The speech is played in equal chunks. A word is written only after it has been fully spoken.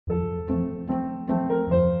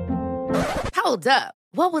Hold up.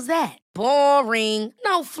 What was that? Boring.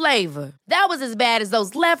 No flavor. That was as bad as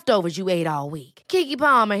those leftovers you ate all week. Keke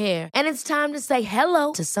Palmer here, and it's time to say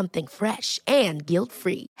hello to something fresh and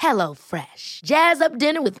guilt-free. Hello Fresh. Jazz up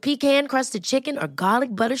dinner with pecan-crusted chicken or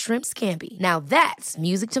garlic butter shrimp scampi. Now that's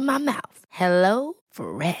music to my mouth. Hello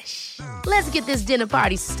Fresh. Let's get this dinner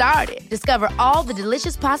party started. Discover all the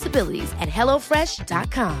delicious possibilities at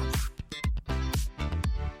hellofresh.com.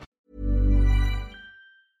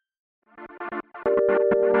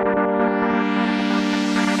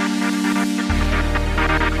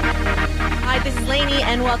 Hi, this is Lainey,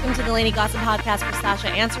 and welcome to the Lainey Gossip Podcast for Sasha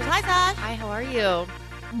Answers. Hi, Sash. Hi, how are you?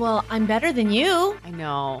 Well, I'm better than you. I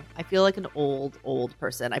know. I feel like an old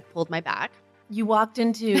person. I pulled my back. You walked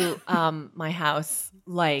into my house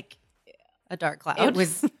like A dark cloud. it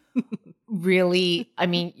was really, I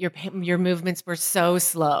mean, your movements were so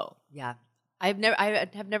slow. Yeah. I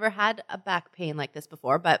have never had a back pain like this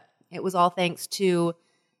before, but it was all thanks to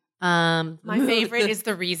My favorite is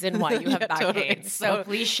the reason why you have Yeah, back totally. pain. So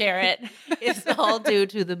please share it. It's all due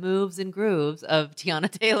to the moves and grooves of Tiana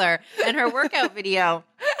Taylor and her workout video.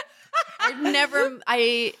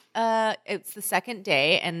 It's the second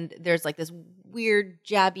day and there's like this weird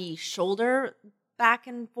jabby shoulder back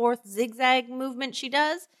and forth zigzag movement she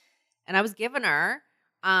does. And I was giving her,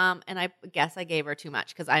 and I guess I gave her too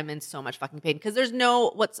much because I'm in so much fucking pain. Because there's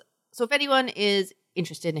so if anyone is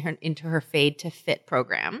interested into her Fade to Fit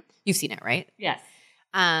program, you've seen it, right? Yes.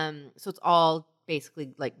 So it's all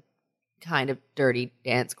basically like kind of dirty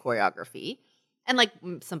dance choreography and like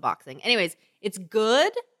some boxing. Anyways, it's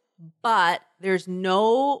good, but there's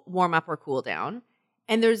no warm up or cool down.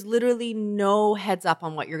 And there's literally no heads up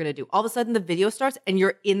on what you're going to do. All of a sudden the video starts and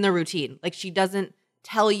you're in the routine. Like she doesn't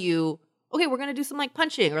tell you, okay, we're going to do some like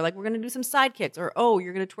punching or like we're going to do some side kicks or, oh,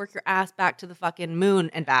 you're going to twerk your ass back to the fucking moon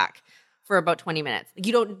and back for about 20 minutes. Like,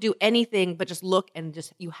 you don't do anything but just look and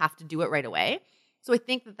just you have to do it right away. So I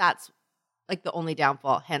think that that's like the only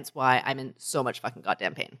downfall, hence why I'm in so much fucking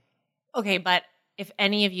goddamn pain. Okay, but if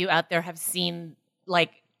any of you out there have seen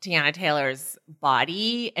like Tiana Taylor's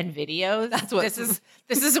body and videos, That's what-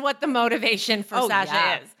 this is what the motivation for Oh, Sasha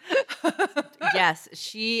yeah. is. Yes,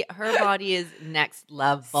 her body is next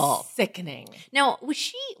level. Sickening. Now, was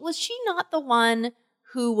she not the one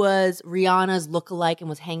who was Rihanna's lookalike and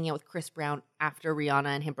was hanging out with Chris Brown after Rihanna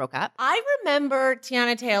and him broke up? I remember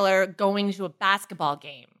Tiana Taylor going to a basketball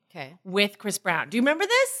game Okay. with Chris Brown. Do you remember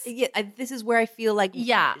this? Yeah, this is where I feel like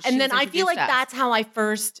Yeah. she And then was I feel like introduced us. that's how I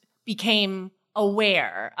first became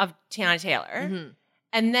aware of Tiana Taylor. Mhm.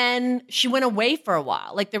 And then she went away for a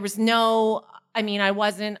while. Like there was I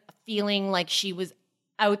wasn't feeling like she was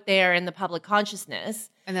out there in the public consciousness.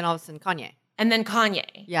 And then all of a sudden Kanye. And then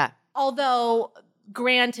Kanye. Yeah. Although,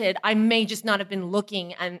 granted, I may just not have been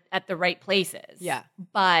looking at the right places. Yeah.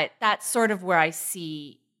 But that's sort of where I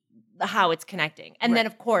see how it's connecting. And then,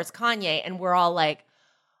 Right. of course, Kanye. And we're all like,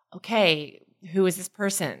 okay, who is this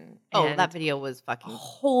person? Oh, And that video was fucking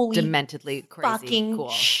holy dementedly crazy fucking cool.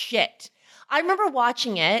 shit. I remember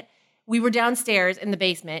watching it. We were downstairs in the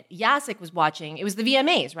basement. Yasik was watching. It was the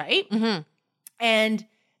VMAs, right? Mhm. And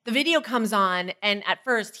the video comes on, and at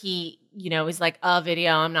first he, is like, a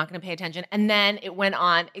video, I'm not going to pay attention. And then it went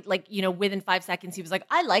on, within 5 seconds, he was like,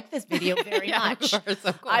 I like this video very Yeah, much.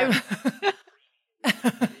 Of course.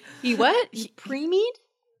 He what? He pre-mead?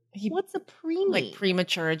 What's a pre-mead? Like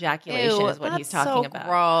premature ejaculation is what he's talking about.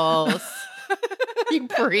 Gross. He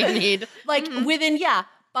pre-mead. Like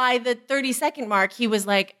by the 30-second mark, he was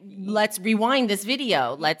like, let's rewind this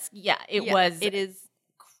video. It is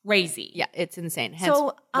crazy. Yeah, it's insane. Hence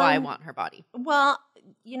So, why I want her body. Well,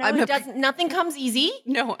 I'm it a- doesn't. Nothing comes easy.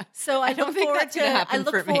 No. So I don't look think forward that's gonna to. happen I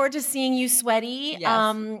look for me. forward to seeing you sweaty. Yes.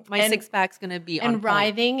 My and, six-pack's going to be on and point.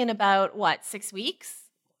 writhing in about 6 weeks.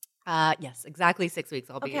 Yes, exactly 6 weeks.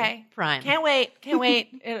 I'll be Okay. prime. Can't wait.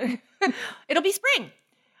 It'll be spring.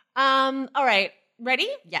 All right. Ready?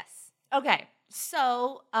 Yes. Okay.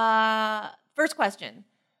 So, first question.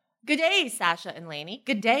 Good day, Sasha and Lainey.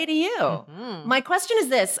 Good day to you. Mhm. My question is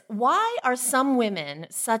this. Why are some women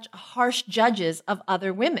such harsh judges of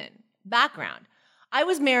other women? Background. I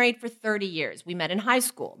was married for 30 years. We met in high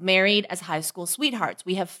school, married as high school sweethearts.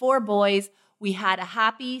 We have 4 boys. We had a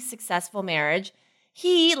happy, successful marriage.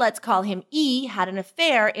 He, let's call him E, had an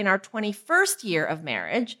affair in our 21st year of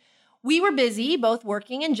marriage. We were busy, both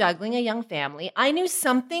working and juggling a young family. I knew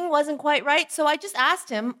something wasn't quite right, so I just asked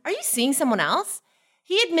him, are you seeing someone else?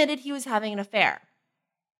 He admitted he was having an affair.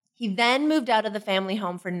 He then moved out of the family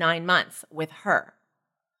home for 9 months with her.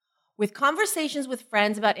 With conversations with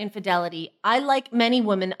friends about infidelity, I, like many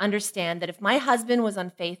women, understand that if my husband was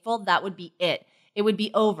unfaithful, that would be it. It would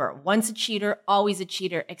be over. Once a cheater, always a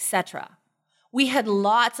cheater, etc. We had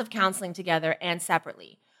lots of counseling together and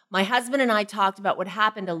separately. My husband and I talked about what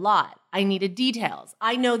happened a lot. I needed details.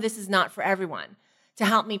 I know this is not for everyone, to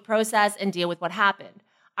help me process and deal with what happened.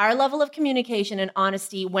 Our level of communication and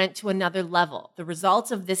honesty went to another level. The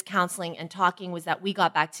results of this counseling and talking was that we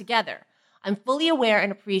got back together. I'm fully aware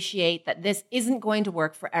and appreciate that this isn't going to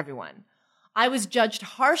work for everyone. I was judged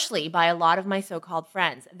harshly by a lot of my so-called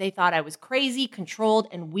friends. They thought I was crazy, controlled,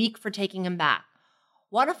 and weak for taking him back.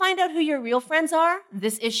 Want to find out who your real friends are?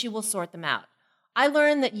 This issue will sort them out. I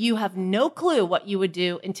learned that you have no clue what you would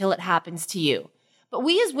do until it happens to you. But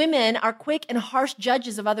we as women are quick and harsh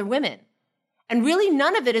judges of other women. And really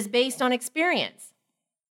none of it is based on experience.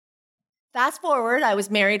 Fast forward, I was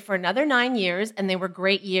married for another 9 years, and they were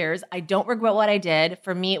great years. I don't regret what I did.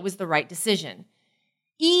 For me, it was the right decision.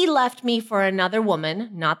 E left me for another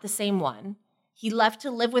woman, not the same one. He left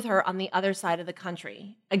to live with her on the other side of the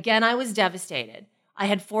country. Again, I was devastated. I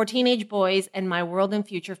had 4 teenage boys, and my world and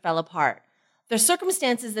future fell apart. The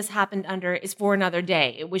circumstances this happened under is for another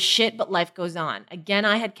day. It was shit, but life goes on. Again,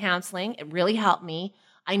 I had counseling. It really helped me.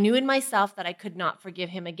 I knew in myself that I could not forgive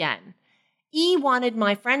him again. E wanted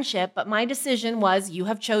my friendship, but my decision was, you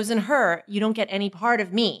have chosen her. You don't get any part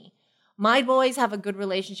of me. My boys have a good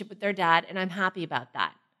relationship with their dad, and I'm happy about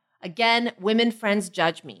that. Again, women friends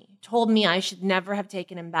judge me, told me I should never have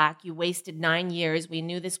taken him back. You wasted 9 years. We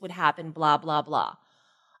knew this would happen, blah, blah, blah.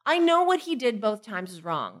 I know what he did both times is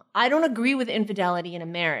wrong. I don't agree with infidelity in a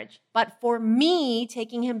marriage. But for me,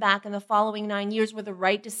 taking him back in the following 9 years were the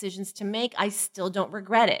right decisions to make. I still don't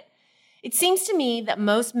regret it. It seems to me that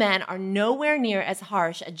most men are nowhere near as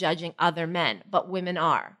harsh at judging other men, but women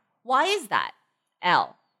are. Why is that?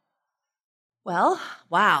 L. Well,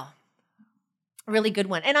 wow. A really good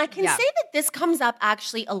one. And I can say that this comes up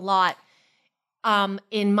actually a lot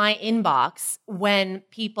in my inbox when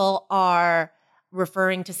people are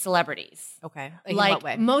referring to celebrities. Okay. In Like what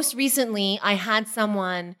way? Most recently, I had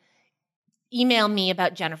someone email me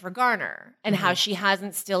about Jennifer Garner and how she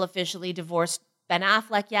hasn't still officially divorced Ben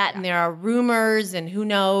Affleck yet. And there are rumors and who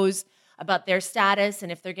knows about their status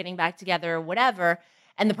and if they're getting back together or whatever.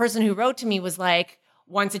 And the person who wrote to me was like,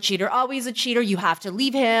 once a cheater, always a cheater. You have to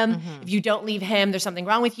leave him. If you don't leave him, there's something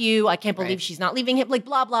wrong with you. I can't believe she's not leaving him. Like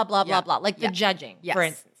blah, blah, blah, blah, blah. Like the judging, for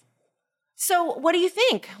instance. So what do you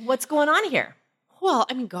think? What's going on here? Well,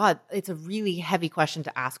 I mean, God, it's a really heavy question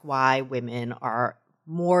to ask why women are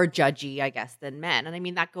more judgy, I guess, than men. And I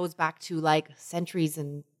mean, that goes back to like centuries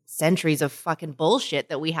and centuries of fucking bullshit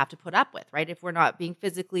that we have to put up with, right? If we're not being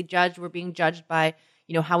physically judged, we're being judged by,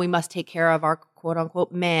 you know, how we must take care of our quote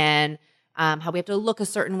unquote man, how we have to look a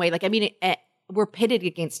certain way. Like, I mean, we're pitted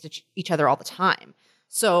against each other all the time.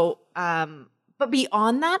 So, but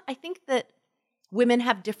beyond that, I think that women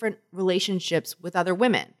have different relationships with other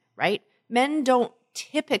women, right? Men don't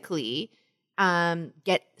typically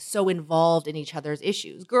get so involved in each other's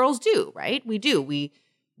issues. Girls do, right? We do.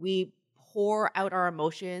 We pour out our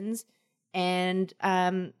emotions and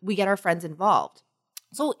we get our friends involved.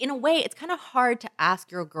 So in a way, it's kind of hard to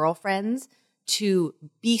ask your girlfriends to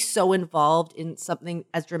be so involved in something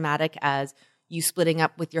as dramatic as you splitting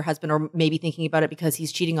up with your husband or maybe thinking about it because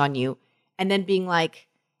he's cheating on you and then being like,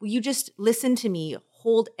 will you just listen to me,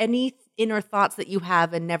 hold any inner thoughts that you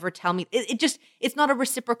have and never tell me. It's not a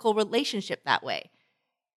reciprocal relationship that way.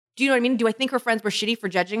 Do you know what I mean? Do I think her friends were shitty for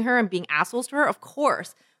judging her and being assholes to her? Of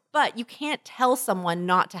course. But you can't tell someone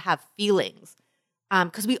not to have feelings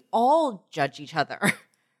because we all judge each other.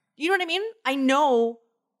 You know what I mean? I know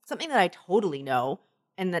something that I totally know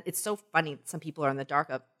and that it's so funny that some people are in the dark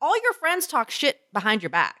of. All your friends talk shit behind your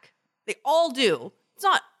back. They all do. It's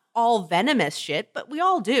not all venomous shit, but we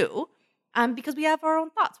all do. Because we have our own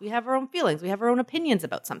thoughts, we have our own feelings, we have our own opinions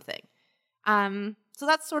about something. So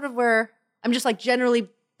that's sort of where I'm just like generally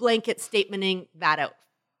blanket statementing that out.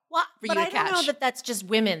 Well, for but you I to don't know catch. that that's just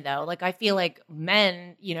women though. Like I feel like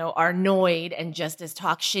men, you know, are annoyed and just as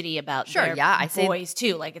talk shitty about their boys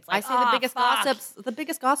too. Like it's like I say the the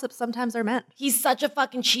biggest gossips sometimes are men. He's such a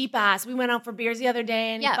fucking cheap ass. We went out for beers the other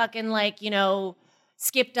day and he fucking like, you know,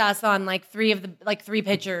 skipped us on like three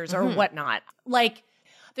pitchers or whatnot. Like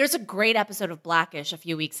there's a great episode of Blackish a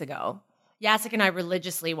few weeks ago. Jacek and I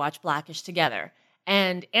religiously watched Blackish together.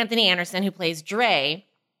 And Anthony Anderson, who plays Dre,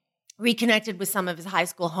 reconnected with some of his high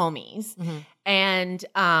school homies. And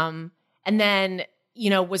then, you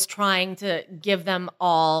know, was trying to give them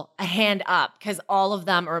all a hand up because all of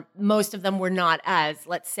them or most of them were not as,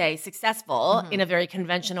 let's say, successful in a very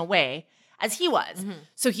conventional way as he was.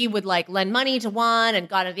 So he would like lend money to one and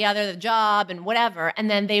got to the other the job and whatever. And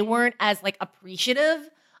then they weren't as like appreciative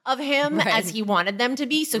of him as he wanted them to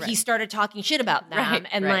be. So he started talking shit about them.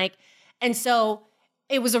 And so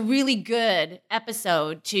it was a really good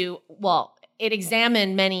episode it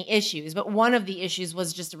examined many issues, but one of the issues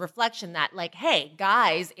was just a reflection that, like, hey,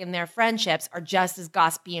 guys in their friendships are just as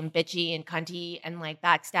gossipy and bitchy and cunty and like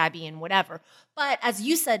backstabby and whatever. But as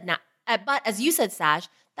you said, Sash,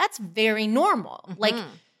 that's very normal. Like,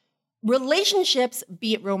 relationships,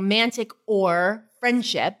 be it romantic or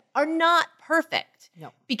friendship, are not perfect.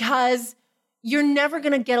 No. Because you're never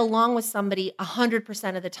going to get along with somebody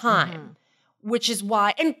 100% of the time. Which is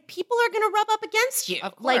why, and people are going to rub up against you.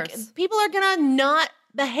 Of course. Like, people are going to not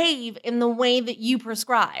behave in the way that you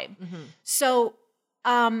prescribe. So,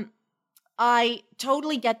 I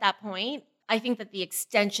totally get that point. I think that the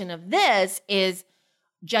extension of this is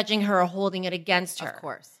judging her or holding it against her. Of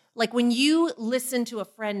course. Like, when you listen to a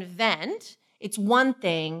friend vent, it's one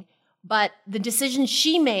thing, but the decision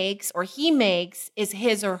she makes or he makes is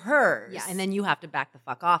his or hers. Yeah, and then you have to back the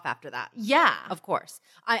fuck off after that. Yeah. Of course.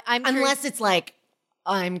 I'm Unless it's like,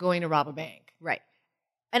 I'm going to rob a bank. Right.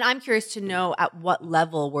 And I'm curious to know, at what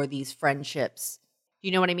level were these friendships?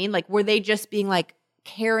 You know what I mean? Like, were they just being like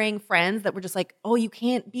caring friends that were just like, oh, you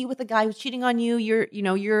can't be with a guy who's cheating on you.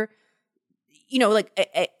 You're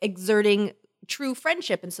exerting true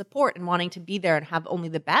friendship and support and wanting to be there and have only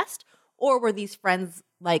the best? Or were these friends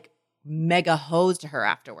like mega hoes to her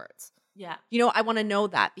afterwards? Yeah. I want to know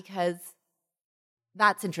that, because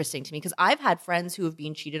that's interesting to me, because I've had friends who have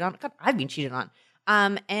been cheated on. God, I've been cheated on.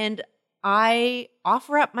 And I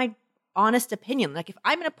offer up my honest opinion. Like, if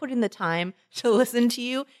I'm going to put in the time to listen to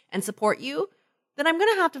you and support you, then I'm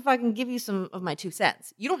going to have to fucking give you some of my 2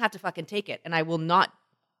 cents. You don't have to fucking take it. And I will not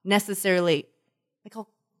necessarily, like, I'll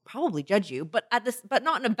probably judge you, but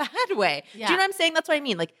not in a bad way. Yeah. Do you know what I'm saying? That's what I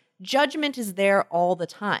mean. Like, judgment is there all the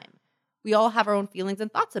time. We all have our own feelings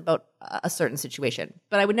and thoughts about a certain situation,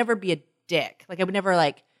 but I would never be a dick. Like, I would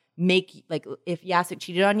never make, if Jacek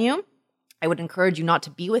cheated on you, I would encourage you not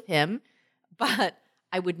to be with him, but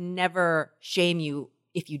I would never shame you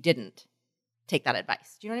if you didn't take that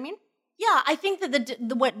advice. Do you know what I mean? Yeah, I think that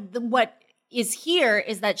what is here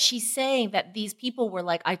is that she's saying that these people were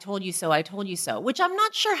like, I told you so, which I'm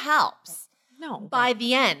not sure helps. No. By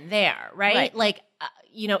the end there, right? Like,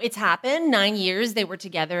 it's happened. 9 years they were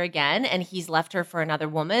together again, and he's left her for another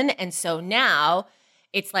woman. And so now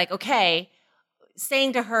it's like, okay,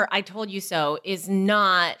 saying to her, I told you so, is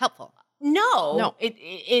not helpful. No.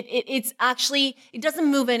 It's actually, it doesn't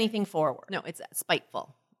move anything forward. No, it's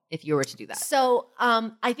spiteful if you were to do that. So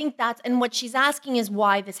I think and what she's asking is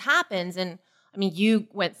why this happens. And I mean, you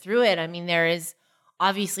went through it. I mean, there is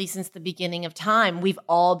obviously, since the beginning of time, we've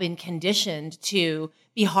all been conditioned to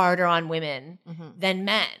be harder on women than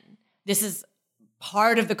men. This is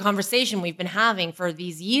part of the conversation we've been having for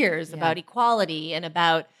these years about equality and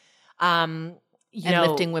about, lifting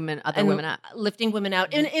other women up. Lifting women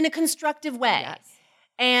out in a constructive way. Yes.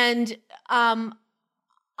 And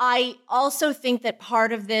I also think that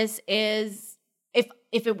part of this is, if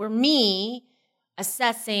it were me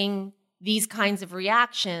assessing these kinds of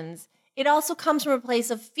reactions, it also comes from a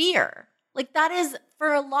place of fear. Like, that is,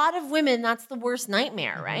 for a lot of women, that's the worst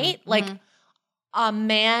nightmare, right? Like, a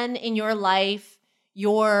man in your life,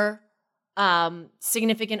 your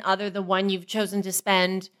significant other, the one you've chosen to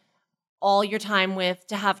spend all your time with,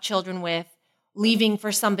 to have children with, leaving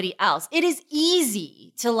for somebody else. It is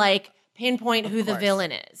easy to pinpoint who the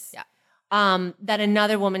villain is. Yeah. That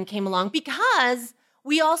another woman came along, because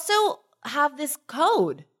we also have this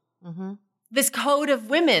code. This code of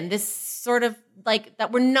women, this sort of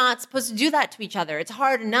that we're not supposed to do that to each other. It's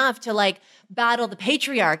hard enough to battle the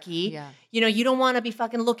patriarchy. Yeah. You don't want to be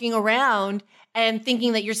fucking looking around and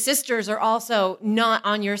thinking that your sisters are also not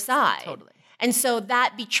on your side. Totally. And so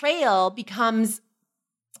that betrayal becomes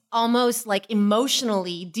almost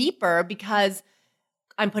emotionally deeper, because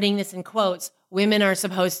I'm putting this in quotes, women are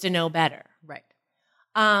supposed to know better. Right.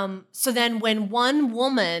 So then when one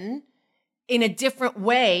woman in a different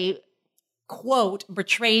way, quote,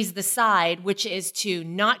 betrays the side, which is to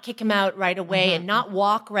not kick him out right away and not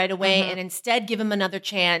walk right away and instead give him another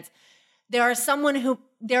chance, there are some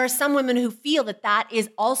women who feel that is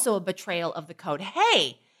also a betrayal of the code.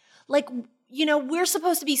 Hey, we're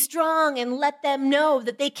supposed to be strong and let them know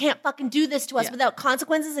that they can't fucking do this to us without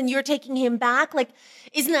consequences, and you're taking him back.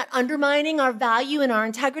 Isn't that undermining our value and our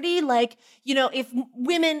integrity? If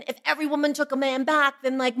every woman took a man back,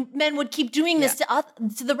 then men would keep doing this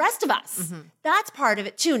to the rest of us. That's part of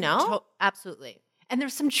it too, no? Absolutely. And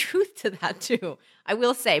there's some truth to that too, I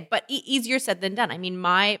will say, but easier said than done. I mean,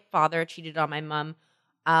 my father cheated on my mom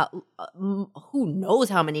who knows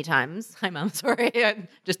how many times. Hi, Mom. Sorry, I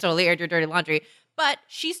just totally aired your dirty laundry. But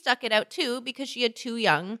she stuck it out too, because she had 2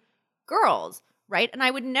 young girls, right? And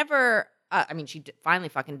I would never I mean, she finally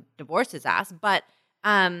fucking divorced his ass, but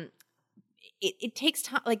it takes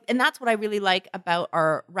time. Like, and that's what I really like about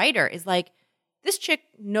our writer is like, this chick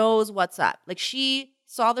knows what's up. Like, she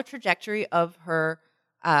saw the trajectory of her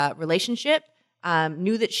relationship,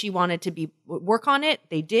 knew that she wanted to work on it.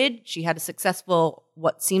 They did. She had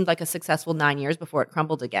what seemed like a successful 9 years before it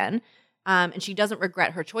crumbled again. And she doesn't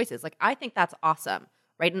regret her choices. Like, I think that's awesome,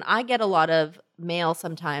 right? And I get a lot of mail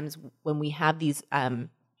sometimes when we have these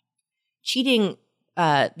cheating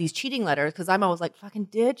letters, because I'm always like, fucking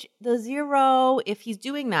ditch the zero if he's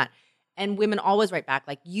doing that. And women always write back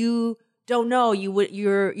like, you don't know,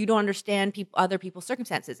 you don't understand other people's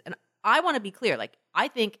circumstances. And I want to be clear, like, I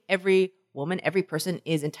think every woman, every person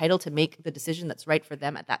is entitled to make the decision that's right for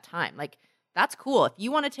them at that time. Like, that's cool. If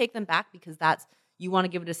you want to take them back because you want to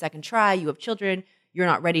give it a second try, you have children, you're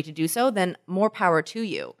not ready to do so, then more power to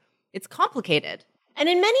you. It's complicated. And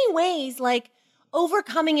in many ways, like,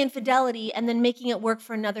 overcoming infidelity and then making it work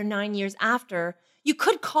for another 9 years after, you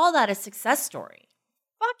could call that a success story.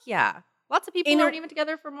 Fuck yeah. Lots of people aren't even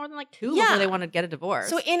together for more than like 2 before they want to get a divorce.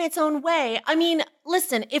 So in its own way, I mean,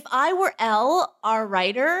 listen, if I were Elle, our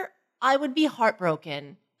writer, I would be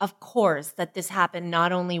heartbroken, of course, that this happened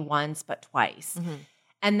not only once, but twice. Mm-hmm.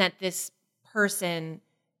 And that this person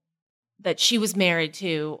that she was married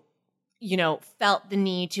to, felt the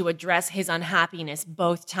need to address his unhappiness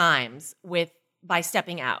both times by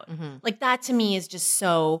stepping out. Mm-hmm. Like, that to me is just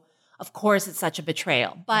so, of course, it's such a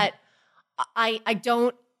betrayal. But I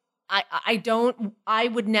don't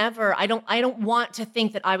want to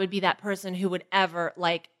think that I would be that person who would ever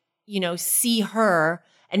see her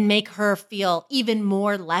and make her feel even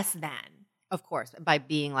more less than. Of course, by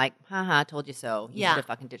being like, haha, told you so. You should have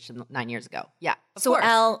fucking ditched him 9 years ago. Yeah. So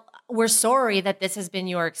Elle, we're sorry that this has been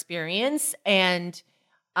your experience. And,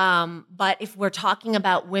 but if we're talking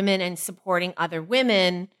about women and supporting other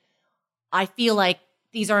women, I feel like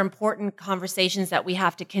these are important conversations that we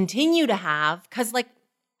have to continue to have. 'Cause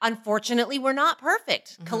unfortunately, we're not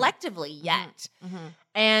perfect collectively yet. Mm-hmm.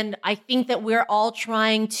 And I think that we're all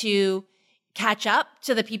trying to catch up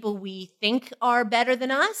to the people we think are better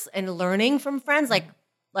than us and learning from friends. Like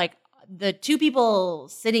the two people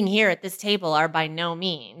sitting here at this table are by no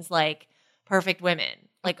means perfect women.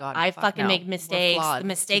 I fucking make mistakes. The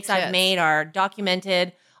mistakes I've made are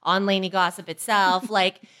documented on Lainey Gossip itself.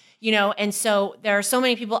 And so there are so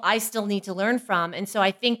many people I still need to learn from. And so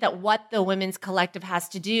I think that what the Women's Collective has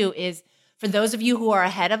to do is, for those of you who are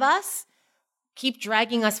ahead of us, keep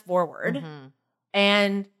dragging us forward. Mm-hmm.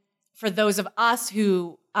 And for those of us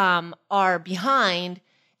who are behind,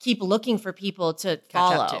 keep looking for people to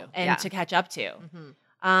follow to catch up to.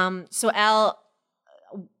 Mm-hmm. So Elle,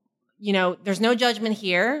 there's no judgment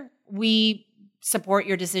here. We support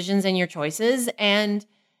your decisions and your choices. And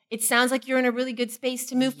it sounds like you're in a really good space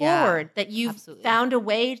to move forward, that you've found a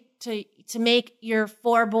way to make your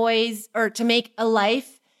 4 boys, or to make a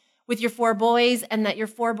life with your 4 boys, and that your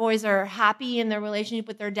 4 boys are happy in their relationship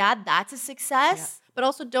with their dad. That's a success. Yeah. But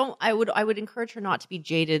also I would encourage her not to be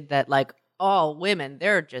jaded that all women,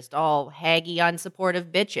 they're just all haggy,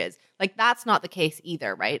 unsupportive bitches. That's not the case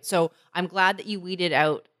either, right? So I'm glad that you weeded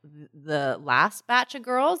out the last batch of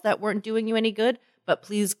girls that weren't doing you any good, but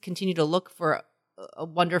please continue to look for a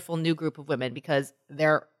wonderful new group of women, because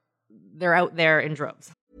they're out there in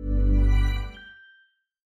droves.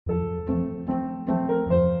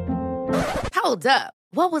 Hold up.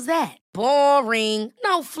 What was that? Boring.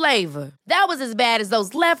 No flavor. That was as bad as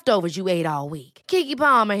those leftovers you ate all week. Keke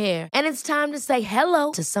Palmer here, and it's time to say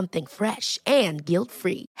hello to something fresh and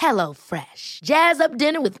guilt-free. Hello Fresh. Jazz up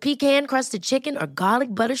dinner with pecan-crusted chicken or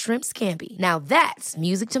garlic butter shrimp scampi. Now that's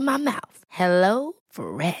music to my mouth. Hello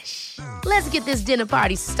Fresh. Let's get this dinner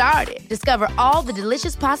party started. Discover all the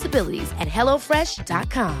delicious possibilities at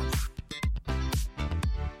hellofresh.com.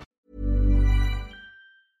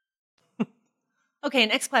 Okay,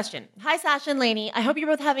 next question. Hi, Sasha and Lainey. I hope you're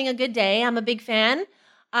both having a good day. I'm a big fan.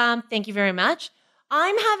 Thank you very much.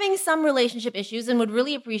 I'm having some relationship issues and would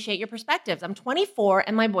really appreciate your perspectives. I'm 24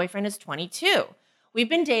 and my boyfriend is 22. We've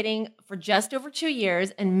been dating for just over 2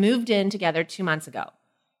 years and moved in together 2 months ago.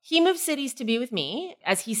 He moved cities to be with me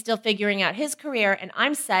as he's still figuring out his career, and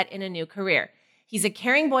I'm set in a new career. He's a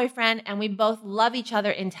caring boyfriend and we both love each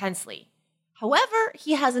other intensely. However,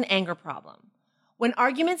 he has an anger problem. When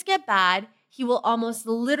arguments get bad, he will almost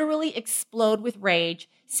literally explode with rage,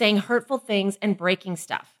 saying hurtful things and breaking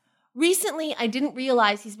stuff. Recently, I didn't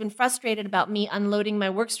realize he's been frustrated about me unloading my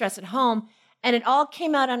work stress at home, and it all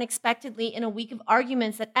came out unexpectedly in a week of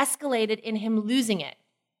arguments that escalated in him losing it.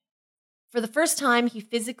 For the first time, he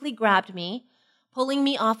physically grabbed me, pulling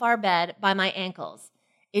me off our bed by my ankles.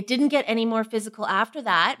 It didn't get any more physical after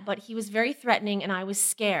that, but he was very threatening and I was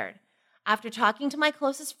scared. After talking to my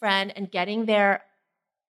closest friend and getting their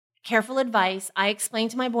careful advice, I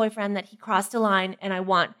explained to my boyfriend that he crossed a line and I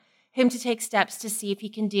want him to take steps to see if he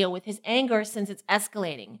can deal with his anger since it's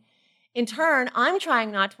escalating. In turn, I'm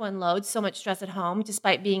trying not to unload so much stress at home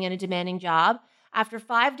despite being in a demanding job. After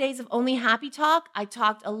 5 days of only happy talk, I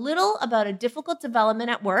talked a little about a difficult development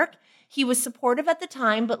at work. He was supportive at the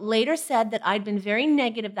time, but later said that I'd been very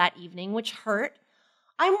negative that evening, which hurt.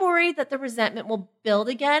 I'm worried that the resentment will build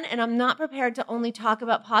again, and I'm not prepared to only talk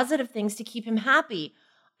about positive things to keep him happy.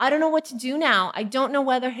 I don't know what to do now. I don't know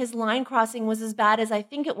whether his line crossing was as bad as I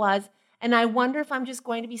think it was, and I wonder if I'm just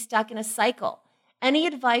going to be stuck in a cycle. Any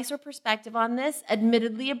advice or perspective on this,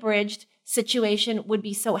 admittedly abridged, situation would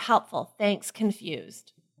be so helpful. Thanks,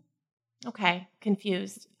 Confused. Okay,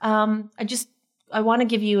 Confused. I want to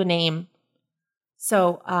give you a name.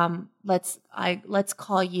 So let's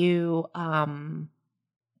call you. I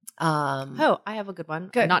have a good one.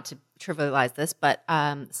 Good. Not to trivialize this, but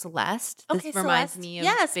Celeste. This Okay, reminds Celeste. me of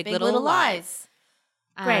Yes, Big Little Lies.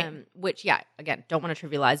 Great. Which, yeah, again, don't want to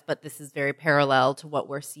trivialize, but this is very parallel to what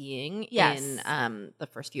we're seeing in the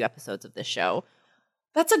first few episodes of this show.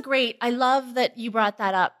 I love that you brought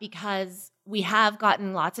that up because we have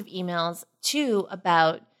gotten lots of emails too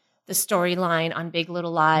about the storyline on Big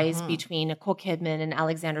Little Lies between Nicole Kidman and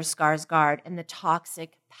Alexander Skarsgård and the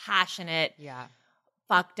toxic, passionate,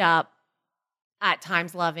 fucked up, at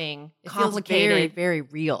times loving, complicated, very, very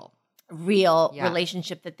real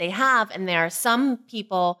relationship that they have. And there are some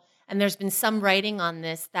people, and there's been some writing on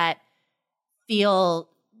this by people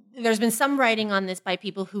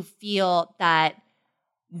who feel that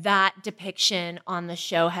depiction on the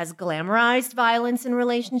show has glamorized violence in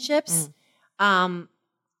relationships.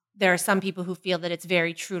 There are some people who feel that it's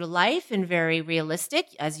very true to life and very realistic,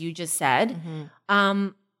 as you just said.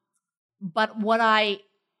 But what I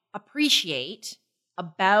appreciate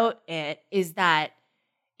about it is that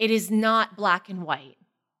it is not black and white.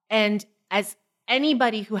 And as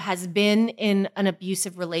anybody who has been in an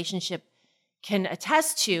abusive relationship can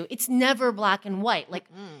attest to, it's never black and white. Like,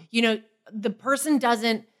 the person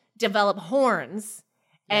doesn't develop horns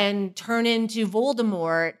and turn into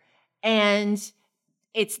Voldemort, and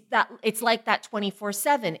it's like that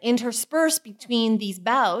 24/7. Interspersed between these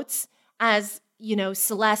bouts, as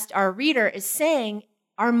Celeste, our reader, is saying,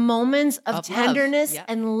 are moments of tenderness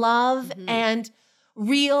and love and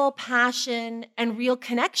real passion and real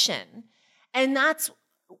connection. And that's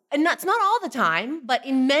not all the time, but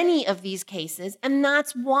in many of these cases. And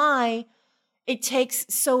that's why it takes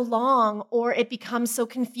so long or it becomes so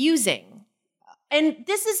confusing. And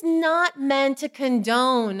this is not meant to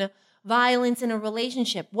condone violence in a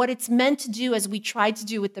relationship. What it's meant to do, as we tried to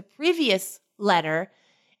do with the previous letter,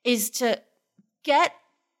 is to get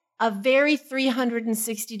a very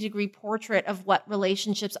 360-degree portrait of what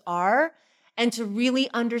relationships are, and to really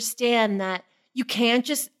understand that you can't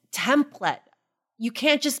just template. You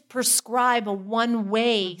can't just prescribe a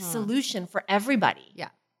one-way solution for everybody. Yeah.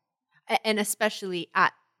 And especially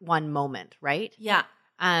at one moment, right? Yeah.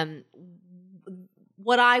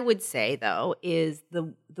 What I would say, though, is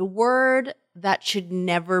the word that should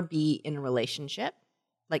never be in a relationship,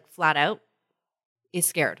 like flat out, is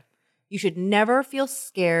scared. You should never feel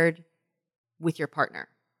scared with your partner.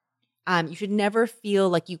 You should never feel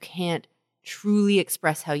like you can't truly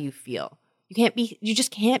express how you feel. You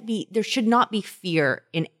just can't be, there should not be fear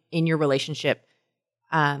in your relationship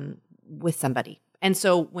with somebody. And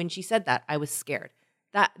so when she said that, I was scared.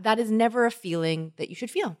 That is never a feeling that you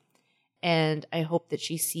should feel. And I hope that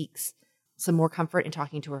she seeks some more comfort in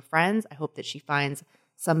talking to her friends. I hope that she finds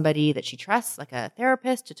somebody that she trusts, like a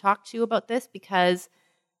therapist, to talk to about this, because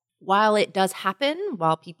while it does happen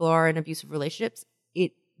while people are in abusive relationships,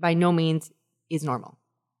 it by no means is normal.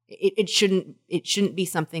 It shouldn't be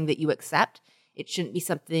something that you accept. It shouldn't be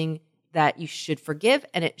something that you should forgive,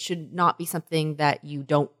 and it should not be something that you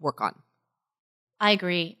don't work on. I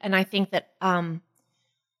agree. And I think that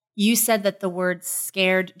you said that the word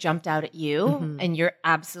scared jumped out at you, and you're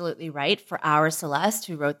absolutely right. For our Celeste,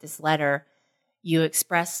 who wrote this letter, you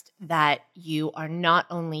expressed that you are not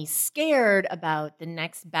only scared about the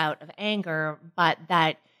next bout of anger, but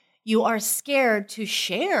that you are scared to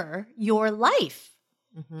share your life.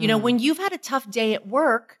 When you've had a tough day at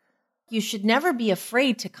work, you should never be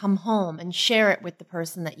afraid to come home and share it with the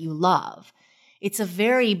person that you love. It's a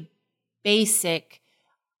very basic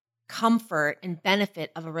comfort and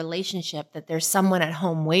benefit of a relationship that there's someone at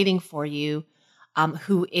home waiting for you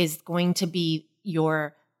who is going to be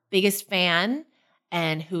your biggest fan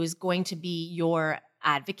and who is going to be your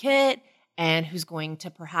advocate and who's going to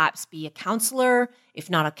perhaps be a counselor, if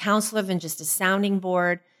not a counselor, then just a sounding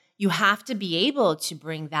board. You have to be able to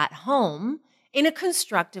bring that home in a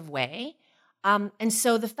constructive way. And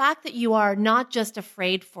so the fact that you are not just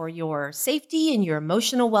afraid for your safety and your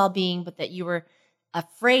emotional well-being, but that you were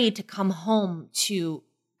afraid to come home to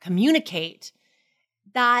communicate,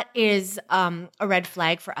 that is a red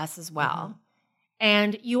flag for us as well.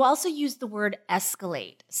 And you also use the word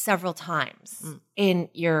escalate several times in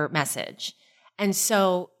your message. And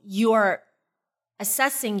so you're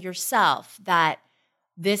assessing yourself that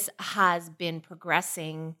this has been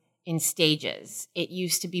progressing in stages. It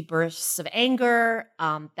used to be bursts of anger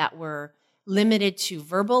that were limited to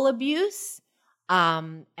verbal abuse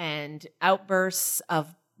and outbursts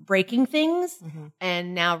of breaking things.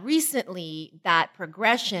 And now recently, that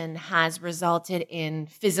progression has resulted in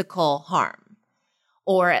physical harm,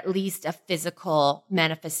 or at least a physical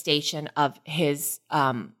manifestation of his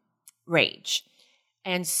rage.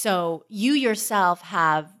 And so you yourself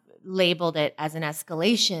have labeled it as an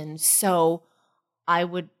escalation. So I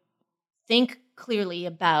would think clearly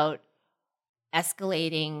about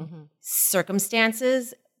escalating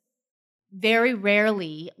circumstances. Very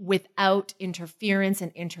rarely, without interference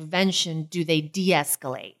and intervention, do they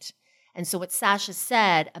de-escalate. And so what Sasha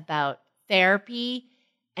said about therapy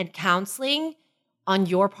and counseling on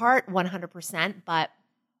your part, 100%, but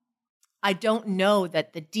I don't know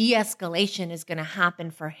that the de-escalation is going to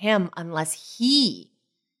happen for him unless he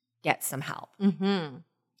gets some help.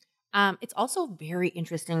 It's also very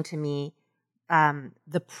interesting to me,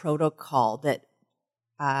 the protocol that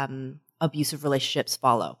abusive relationships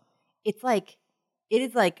follow. It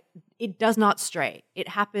does not stray. It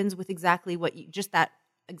happens with exactly what you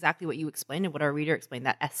explained and what our reader explained,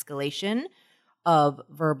 that escalation of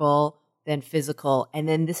verbal, then physical. And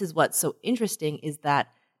then this is what's so interesting is that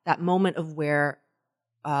moment of where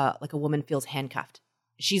like a woman feels handcuffed.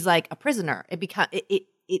 She's like a prisoner.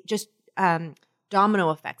 It just domino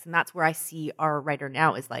effects. And that's where I see our writer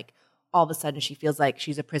now is like all of a sudden she feels like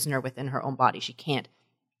she's a prisoner within her own body. She can't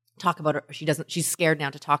talk about her. She's scared now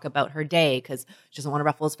to talk about her day because she doesn't want to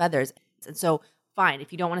ruffle his feathers. And so fine,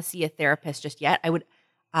 if you don't want to see a therapist just yet, I would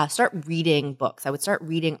start reading books. I would start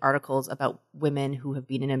reading articles about women who have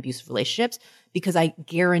been in abusive relationships, because I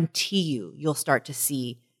guarantee you'll start to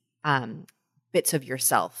see bits of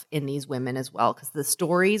yourself in these women as well. Because the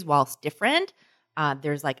stories, whilst different,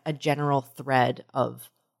 there's like a general thread of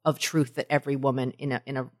truth that every woman in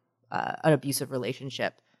an abusive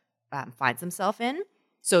relationship finds himself in.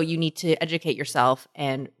 So you need to educate yourself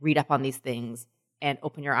and read up on these things and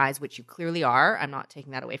open your eyes, which you clearly are. I'm not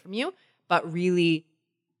taking that away from you, but really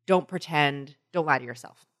don't pretend, don't lie to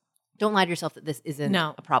yourself. Don't lie to yourself that this isn't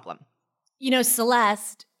a problem. You know,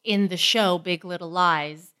 Celeste in the show Big Little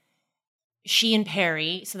Lies, she and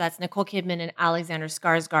Perry, so that's Nicole Kidman and Alexander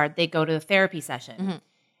Skarsgård, they go to a therapy session.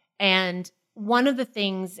 And one of the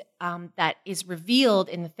things that is revealed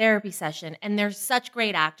in the therapy session, and they're such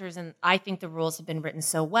great actors, and I think the rules have been written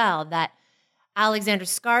so well, that Alexander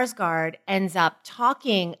Skarsgård ends up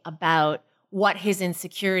talking about what his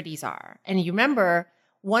insecurities are. And you remember,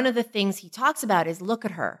 one of the things he talks about is, look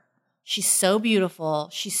at her. She's so beautiful.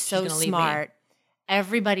 She's so smart.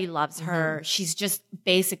 Everybody loves her. She's just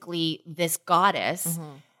basically this goddess.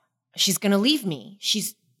 She's going to leave me.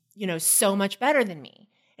 She's, so much better than me.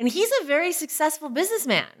 And he's a very successful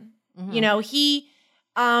businessman. She,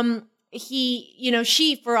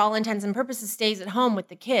 for all intents and purposes, stays at home with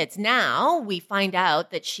the kids. Now we find out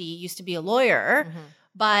that she used to be a lawyer,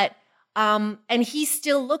 but, and he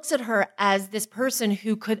still looks at her as this person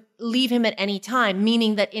who could leave him at any time,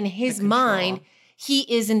 meaning that in his mind,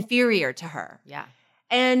 he is inferior to her. Yeah.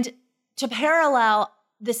 And to parallel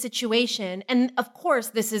the situation, and of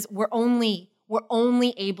course, we're only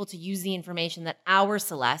able to use the information that our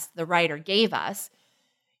Celeste, the writer, gave us.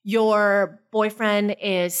 Your boyfriend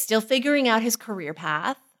is still figuring out his career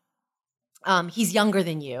path. He's younger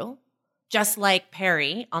than you, just like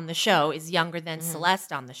Perry on the show is younger than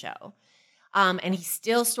Celeste on the show. And he's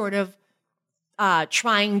still sort of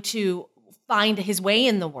trying to find his way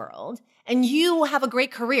in the world. And you have a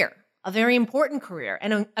great career, a very important career,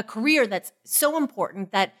 and a career that's so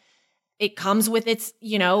important that it comes with its,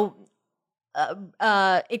 it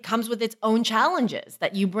comes with its own challenges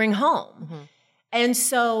that you bring home. And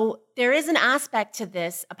so there is an aspect to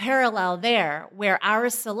this, a parallel there, where our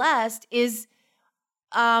Celeste is,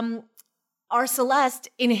 in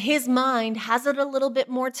his mind, has it a little bit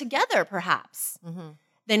more together, perhaps,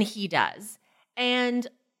 than he does. And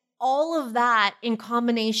all of that in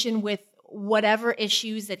combination with whatever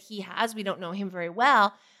issues that he has, we don't know him very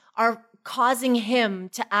well, are causing him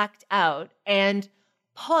to act out and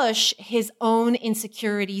push his own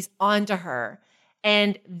insecurities onto her,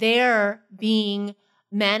 and they're being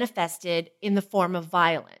manifested in the form of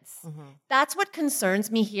violence. That's what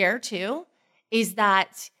concerns me here too, is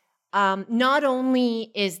that not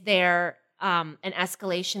only is there an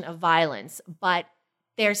escalation of violence, but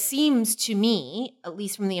there seems to me, at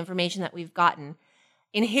least from the information that we've gotten,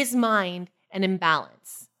 in his mind, an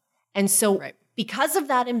imbalance. And so because of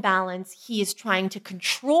that imbalance, he is trying to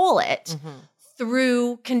control it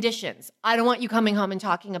through conditions. I don't want you coming home and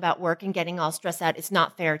talking about work and getting all stressed out. It's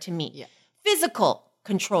not fair to me. Physical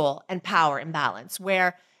control and power imbalance,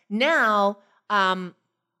 where now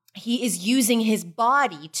he is using his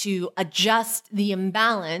body to adjust the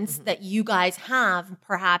imbalance that you guys have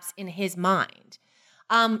perhaps in his mind.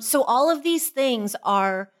 So all of these things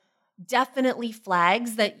are definitely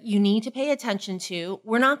flags that you need to pay attention to.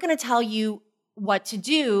 We're not going to tell you what to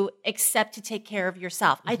do except to take care of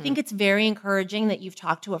yourself. I think it's very encouraging that you've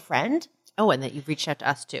talked to a friend. Oh, and that you've reached out to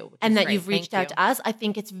us too. And that you've reached out to us. I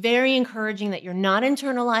think it's very encouraging that you're not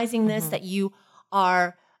internalizing this, that you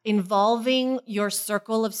are involving your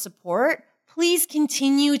circle of support. Please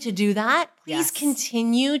continue to do that. Please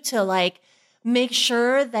continue to like make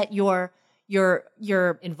sure that your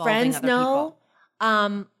Involving friends other know.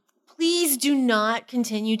 people. Please do not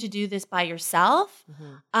continue to do this by yourself.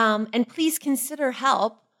 And please consider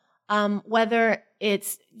help, whether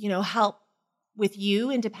it's, help with you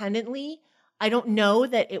independently. I don't know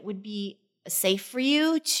that it would be safe for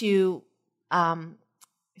you to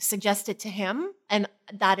suggest it to him. And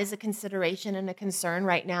that is a consideration and a concern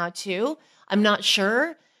right now too. I'm not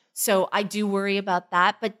sure. So I do worry about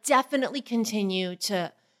that, but definitely continue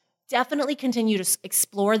to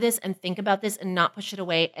explore this and think about this and not push it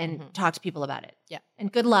away and talk to people about it. Yeah.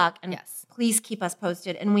 And good luck. And please keep us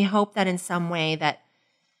posted. And we hope that in some way that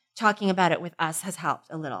talking about it with us has helped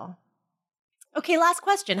a little. Okay, last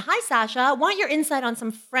question. Hi, Sasha. Want your insight on some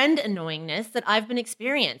friend annoyingness that I've been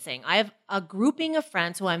experiencing. I have a grouping of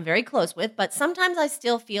friends who I'm very close with, but sometimes I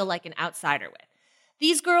still feel like an outsider with.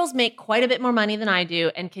 These girls make quite a bit more money than I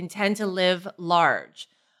do and can tend to live large.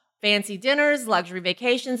 Fancy dinners, luxury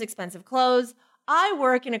vacations, expensive clothes. I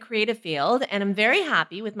work in a creative field and I'm very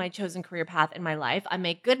happy with my chosen career path in my life. I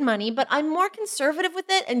make good money, but I'm more conservative with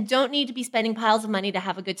it and don't need to be spending piles of money to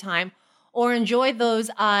have a good time or enjoy those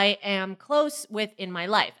I am close with in my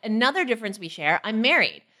life. Another difference we share, I'm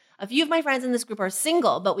married. A few of my friends in this group are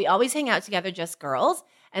single, but we always hang out together, just girls,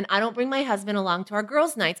 and I don't bring my husband along to our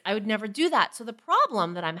girls' nights. I would never do that. So the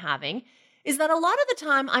problem that I'm having is that a lot of the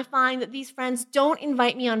time I find that these friends don't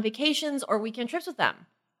invite me on vacations or weekend trips with them.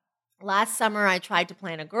 Last summer, I tried to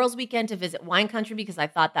plan a girls' weekend to visit wine country because I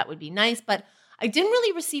thought that would be nice, but I didn't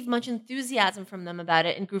really receive much enthusiasm from them about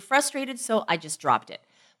it and grew frustrated, so I just dropped it.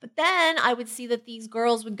 But then I would see that these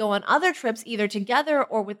girls would go on other trips either together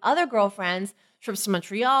or with other girlfriends, trips to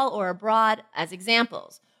Montreal or abroad as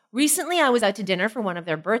examples. Recently, I was out to dinner for one of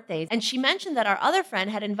their birthdays, and she mentioned that our other friend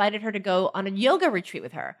had invited her to go on a yoga retreat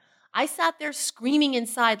with her. I sat there screaming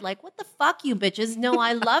inside like, what the fuck, you bitches? No,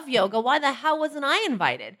 I love yoga. Why the hell wasn't I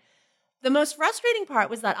invited? The most frustrating part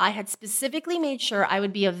was that I had specifically made sure I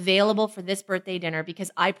would be available for this birthday dinner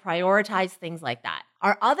because I prioritize things like that.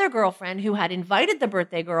 Our other girlfriend who had invited the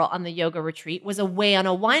birthday girl on the yoga retreat was away on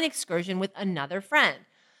a wine excursion with another friend.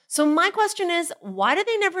 So my question is, why do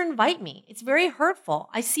they never invite me? It's very hurtful.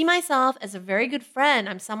 I see myself as a very good friend.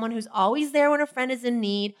 I'm someone who's always there when a friend is in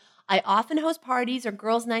need. I often host parties or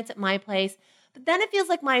girls' nights at my place, but then it feels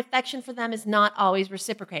like my affection for them is not always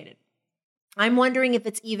reciprocated. I'm wondering if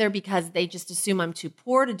it's either because they just assume I'm too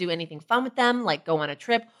poor to do anything fun with them, like go on a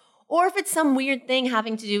trip, or if it's some weird thing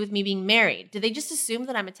having to do with me being married. Do they just assume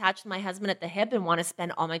that I'm attached to my husband at the hip and want to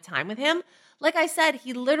spend all my time with him? Like I said,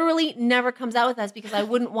 he literally never comes out with us because I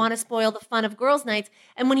wouldn't want to spoil the fun of girls' nights.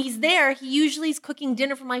 And when he's there, he usually is cooking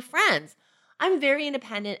dinner for my friends. I'm very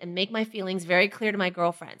independent and make my feelings very clear to my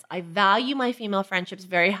girlfriends. I value my female friendships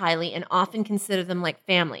very highly and often consider them like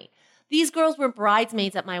family. These girls were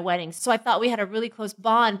bridesmaids at my wedding, so I thought we had a really close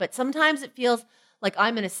bond, but sometimes it feels like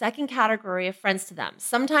I'm in a second category of friends to them.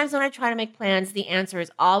 Sometimes when I try to make plans, the answer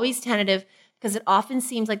is always tentative because it often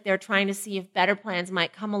seems like they're trying to see if better plans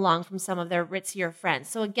might come along from some of their ritzier friends.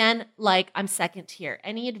 So again, like I'm second tier.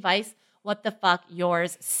 Any advice? What the fuck?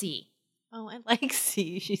 Yours, C. Oh, I like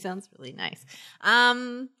C. She sounds really nice.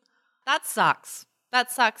 That sucks.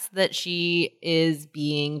 That sucks that she is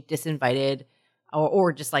being disinvited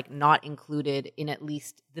or just like not included in at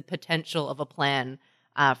least the potential of a plan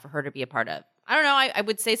for her to be a part of. I don't know. I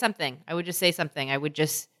would say something. I would just say something. I would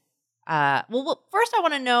just, well, first I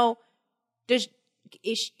want to know, do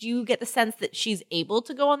you get the sense that she's able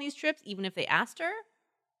to go on these trips even if they asked her?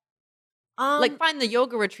 Like, fine, the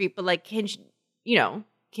yoga retreat, but like, can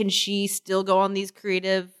she still go on these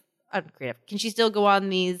can she still go on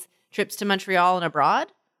these trips to Montreal and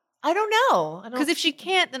abroad? I don't know. Because if she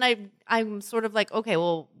can't, then I'm sort of like, okay,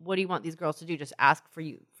 well, what do you want these girls to do? Just ask for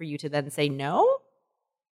you to then say no?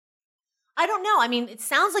 I don't know. I mean, it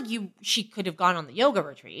sounds like she could have gone on the yoga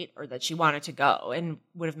retreat, or that she wanted to go and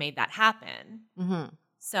would have made that happen. Mm-hmm.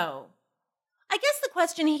 So I guess the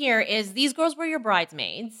question here is, these girls were your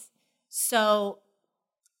bridesmaids. So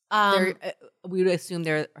we would assume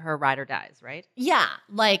they're her ride or dies, right? yeah,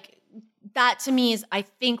 like that to me is, I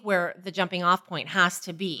think, where the jumping off point has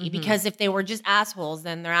to be. Mhm. Because if they were just assholes,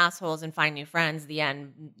 then they're assholes and find new friends. The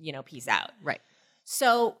end, peace out. Right.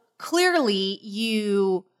 So clearly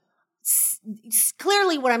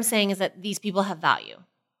clearly what I'm saying is that these people have value.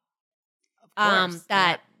 Of course.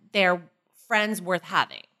 That they're friends worth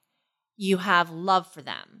having. You have love for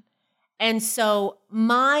them. And so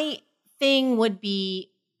my thing would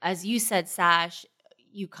be, as you said, Sash,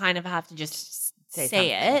 you kind of have to just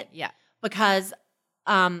say it. Yeah. Because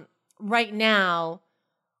right now,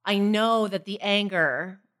 I know that the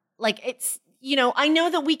anger, like it's, I know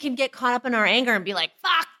that we can get caught up in our anger and be like,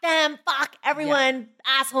 fuck them, fuck everyone,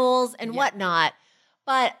 assholes and whatnot.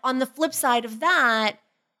 But on the flip side of that,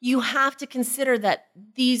 you have to consider that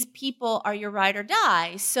these people are your ride or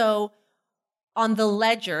die. So on the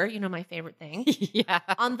ledger, my favorite thing,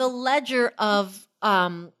 on the ledger of,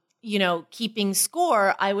 keeping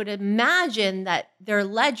score, I would imagine that their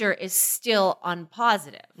ledger is still on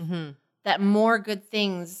positive. Mm-hmm. That more good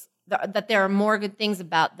things, that there are more good things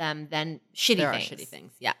about them than shitty There things. are shitty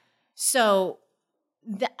things, yeah. So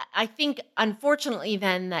I think, unfortunately,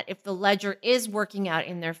 then, that if the ledger is working out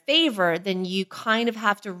in their favor, then you kind of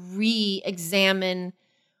have to re-examine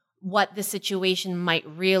what the situation might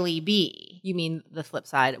really be. You mean the flip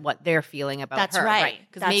side, what they're feeling about That's her. right.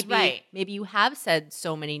 Because Right. maybe you have said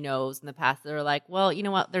so many no's in the past that are like, well, you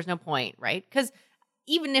know what, there's no point, right? Because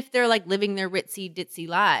even if they're like living their ritzy ditzy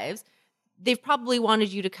lives, they've probably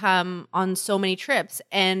wanted you to come on so many trips,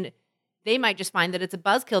 and they might just find that it's a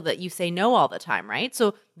buzzkill that you say no all the time, right?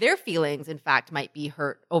 So their feelings, in fact, might be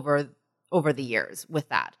hurt over the years with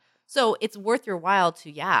that. So it's worth your while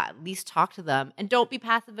to, at least talk to them, and don't be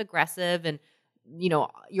passive aggressive. And,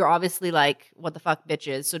 you're obviously like, what the fuck,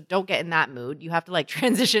 bitches. So don't get in that mood. You have to like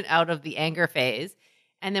transition out of the anger phase.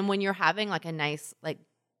 And then when you're having like a nice, like,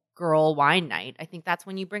 girl wine night, I think that's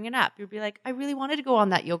when you bring it up. You'll be like, I really wanted to go on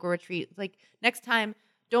that yoga retreat. Like, next time,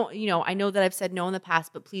 don't, I know that I've said no in the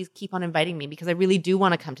past, but please keep on inviting me, because I really do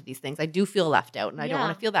want to come to these things. I do feel left out, and I don't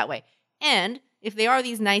want to feel that way. And if they are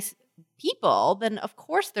these nice people, then of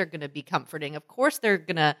course they're going to be comforting. Of course they're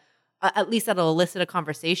going to, at least that'll elicit a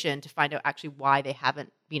conversation to find out actually why they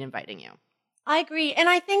haven't been inviting you. I agree. And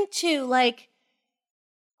I think too, like,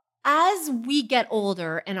 as we get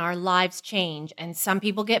older and our lives change, and some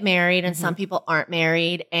people get married and some people aren't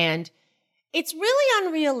married, and it's really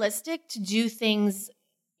unrealistic to do things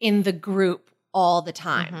in the group all the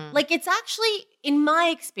time. Like, it's actually, in my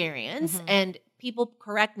experience, and people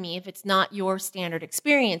correct me if it's not your standard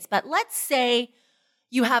experience, but let's say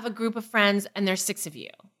you have a group of friends and there's 6 of you,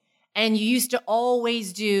 and you used to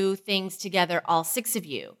always do things together, all 6 of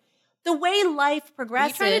you. The way life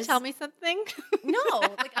progresses. Are you trying to tell me something? No,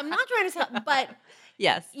 like, I'm not trying to tell, but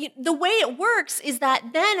yes. The way it works is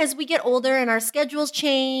that then, as we get older and our schedules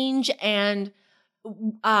change, and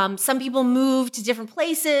some people move to different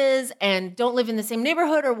places and don't live in the same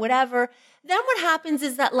neighborhood or whatever, then what happens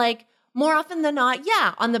is that, like, more often than not,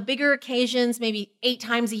 on the bigger occasions, maybe 8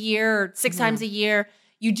 times a year or 6 times a year,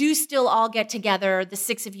 you do still all get together, the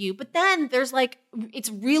 6 of you. But then there's like, it's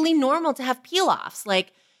really normal to have peel-offs.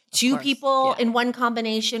 Like, 2 people in one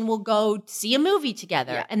combination will go see a movie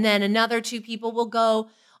together. And then another 2 people will go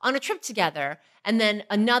on a trip together. And then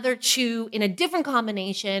another 2 in a different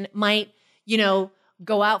combination might,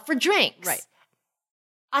 go out for drinks. Right.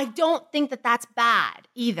 I don't think that that's bad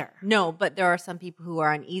either. No, but there are some people who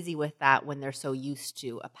are uneasy with that when they're so used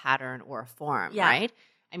to a pattern or a form, right?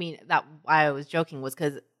 I mean, that why I was joking was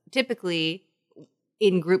because typically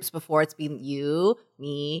in groups before, it's been you,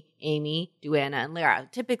 me, Amy, Duana, and Lara.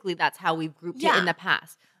 Typically, that's how we've grouped it in the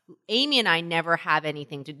past. Amy and I never have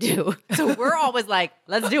anything to do. So we're always like,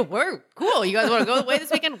 let's do it. We're cool. You guys want to go away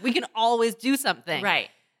this weekend? We can always do something. Right.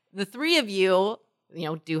 The 3 of you,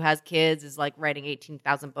 Du has kids, is like writing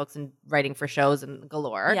 18,000 books and writing for shows and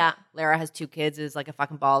galore. Yeah. Lara has 2 kids, is like a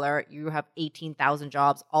fucking baller. You have 18,000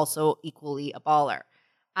 jobs, also equally a baller.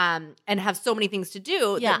 And have so many things to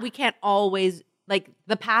do that we can't always Like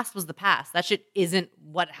the past was the past. That shit isn't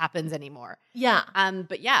what happens anymore. Yeah.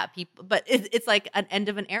 But yeah, it's like an end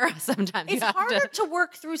of an era sometimes. It's harder to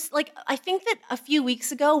work through. Like, I think that a few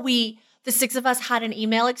weeks ago, the six of us had an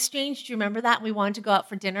email exchange. Do you remember that? We wanted to go out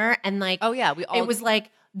for dinner and like, oh yeah, it was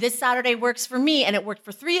like, this Saturday works for me, and it worked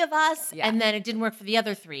for three of us, and then it didn't work for the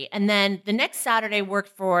other three. And then the next Saturday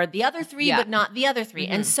worked for the other three, but not the other three.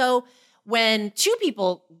 And so when two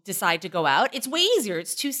people decide to go out, it's way easier.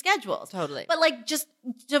 It's two schedules. Totally. But like, just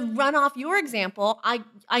to run off your example,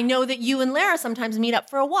 I know that you and Lara sometimes meet up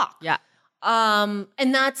for a walk. Yeah. And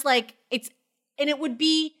that's like, it would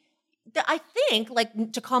be, I think,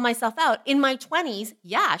 like, to call myself out in my 20s,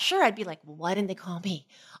 yeah, sure, I'd be like, well, why didn't they call me?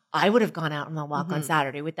 I would have gone out on a walk on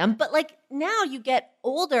Saturday with them. But like, now you get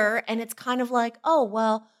older and it's kind of like, oh,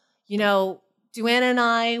 well, you know, Duana and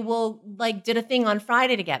I did a thing on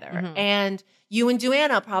Friday together. And you and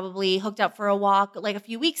Duana probably hooked up for a walk like a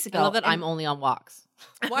few weeks ago. I love that I'm only on walks.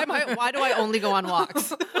 Why do I only go on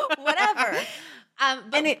walks? Whatever.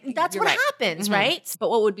 That's what happens, right? But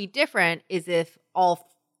what would be different is if all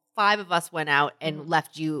five of us went out and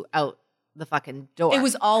left you out the fucking door. It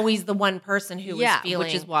was always the one person who was feeling.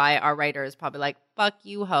 Which is why our writer is probably like, fuck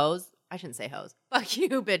you hoes. I shouldn't say hoes. Fuck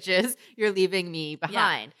you bitches. You're leaving me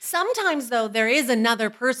behind. Yeah. Sometimes though, there is another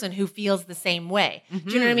person who feels the same way.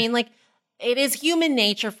 Do you know what I mean? Like, it is human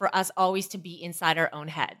nature for us always to be inside our own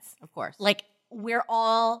heads. Of course. Like, we're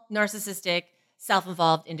all narcissistic,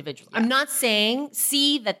 self-involved individuals. I'm not saying,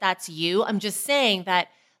 that's you. I'm just saying that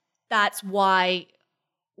that's why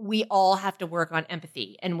we all have to work on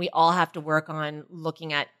empathy and we all have to work on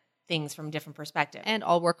looking at things from different perspectives. And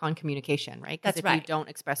all work on communication, right? Because if you don't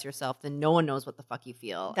express yourself, then no one knows what the fuck you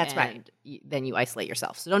feel. That's right. Then you isolate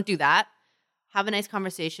yourself. So don't do that. Have a nice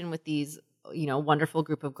conversation with these, wonderful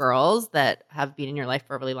group of girls that have been in your life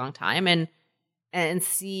for a really long time and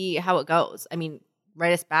see how it goes. I mean,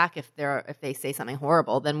 write us back if they say something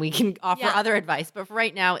horrible, then we can offer other advice. But for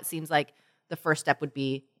right now, it seems like the first step would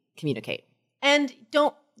be communicate. And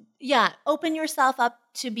open yourself up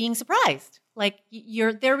to being surprised. Like,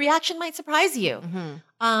 their reaction might surprise you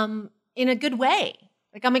in a good way.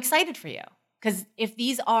 Like, I'm excited for you. Because if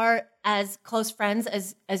these are as close friends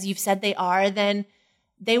as you've said they are, then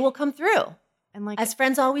they will come through. And like, as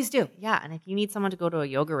friends always do. Yeah, and if you need someone to go to a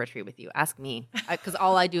yoga retreat with you, ask me. Because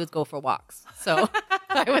all I do is go for walks. So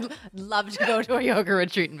I would love to go to a yoga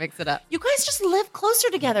retreat and mix it up. You guys just live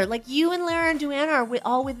closer together. Like, you and Lara and Duana are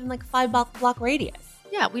all within like a 5-block radius.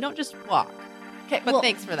 Yeah, we don't just walk. Okay, but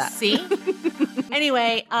thanks for that. See?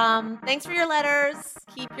 Anyway, thanks for your letters.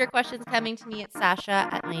 Keep your questions coming to me at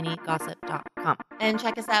sasha@laneygossip.com. And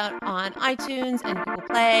check us out on iTunes and Google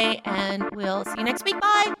Play. And we'll see you next week.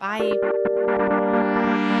 Bye. Bye.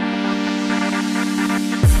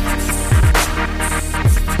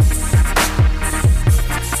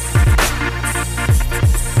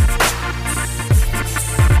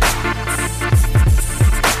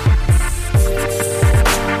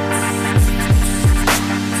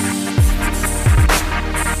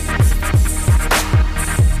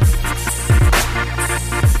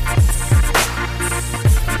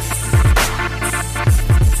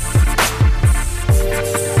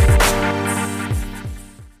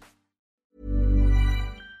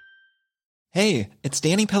 Hey, it's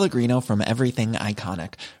Danny Pellegrino from Everything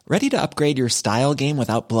Iconic. Ready to upgrade your style game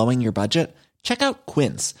without blowing your budget? Check out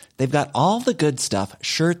Quince. They've got all the good stuff,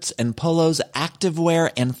 shirts and polos,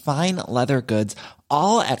 activewear, and fine leather goods,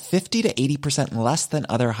 all at 50 to 80% less than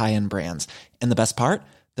other high-end brands. And the best part?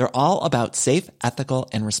 They're all about safe, ethical,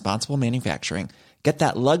 and responsible manufacturing. Get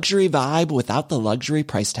that luxury vibe without the luxury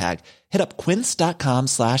price tag. Hit up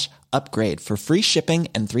quince.com/upgrade for free shipping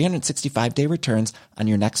and 365-day returns on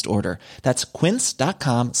your next order. That's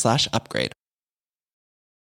quince.com/upgrade.